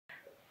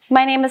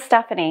My name is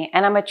Stephanie,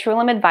 and I'm a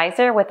TrueLimb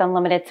Advisor with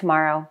Unlimited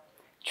Tomorrow.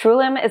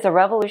 TrueLimb is a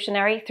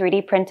revolutionary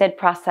 3D printed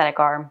prosthetic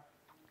arm.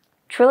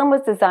 TrueLimb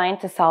was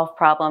designed to solve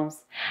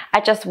problems.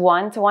 At just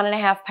 1 to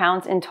 1.5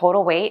 pounds in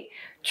total weight,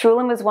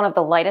 TrueLimb is one of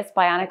the lightest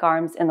bionic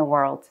arms in the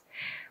world.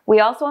 We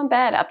also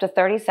embed up to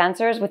 30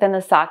 sensors within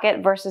the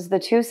socket versus the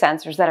 2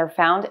 sensors that are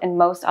found in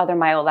most other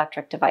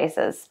myoelectric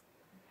devices.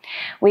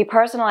 We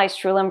personalize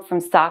TrueLimb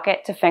from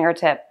socket to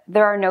fingertip.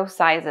 There are no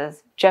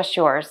sizes, just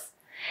yours.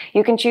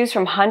 You can choose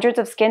from hundreds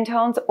of skin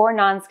tones or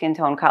non-skin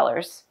tone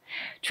colors.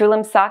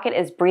 TrueLimb's socket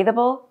is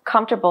breathable,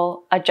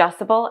 comfortable,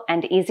 adjustable,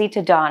 and easy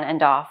to don and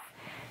doff.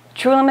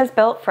 TrueLimb is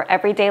built for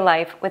everyday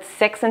life with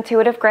 6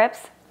 intuitive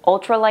grips,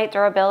 ultra-light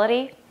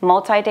durability,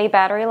 multi-day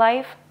battery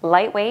life,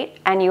 lightweight,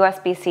 and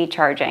USB-C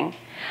charging.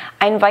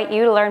 I invite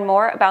you to learn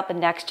more about the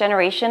next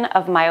generation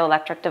of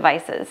myoelectric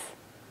devices.